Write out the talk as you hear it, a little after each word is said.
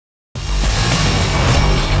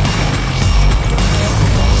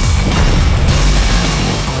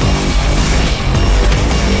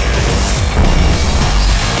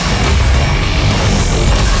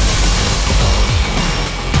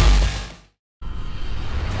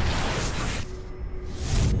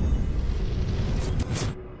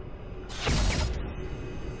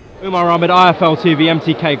Umar Ahmed, IFL TV,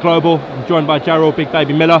 MTK Global. I'm joined by Jarrell, Big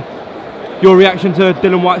Baby Miller. Your reaction to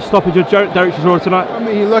Dillian Whyte's stoppage of Derek Chisora tonight? I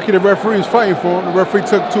mean, he's lucky the referee was fighting for him. The referee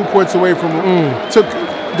took 2 points away from him.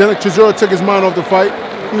 Derek Chisora took his mind off the fight.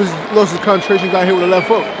 He lost his concentration, got hit with a left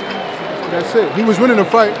hook. That's it. He was winning the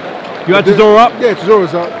fight. You had Chisora up? Yeah,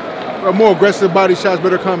 Chisora's up. More aggressive body shots,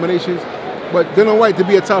 better combinations. But Dillian Whyte, to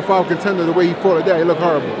be a top 5 contender, the way he fought at that, he looked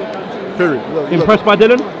horrible. Period. Impressed by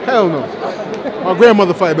Dillian? Hell no. My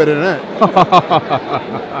grandmother fight better than that.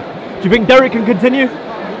 Do you think Derek can continue?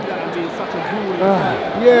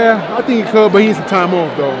 Yeah, I think he could, but he needs some time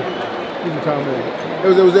off, though. He needs some time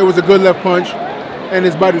off. It was a good left punch, and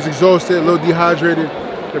his body was exhausted, a little dehydrated.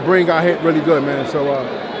 The brain got hit really good, man. So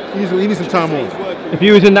he needs some time off. If he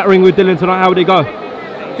was in that ring with Dillian tonight, how would he go?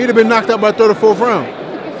 He'd have been knocked out by the 3rd or 4th round.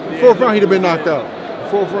 4th round, he'd have been knocked out.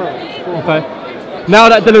 4th round. Okay. Now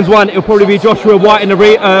that Dillian's won, it'll probably be Joshua Whyte in a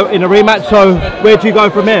rematch. So where do you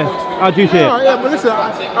go from here? How do you see it? Yeah, but listen,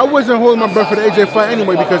 I wasn't holding my breath for the AJ fight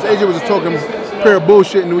anyway because AJ was just talking pure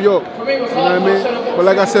bullshit in New York. You know what I mean? But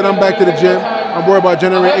like I said, I'm back to the gym. I'm worried about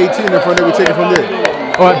January 18th, and from there we take it from there.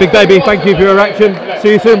 All right, Big Baby, thank you for your reaction.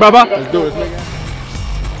 See you soon, brother. Let's do it.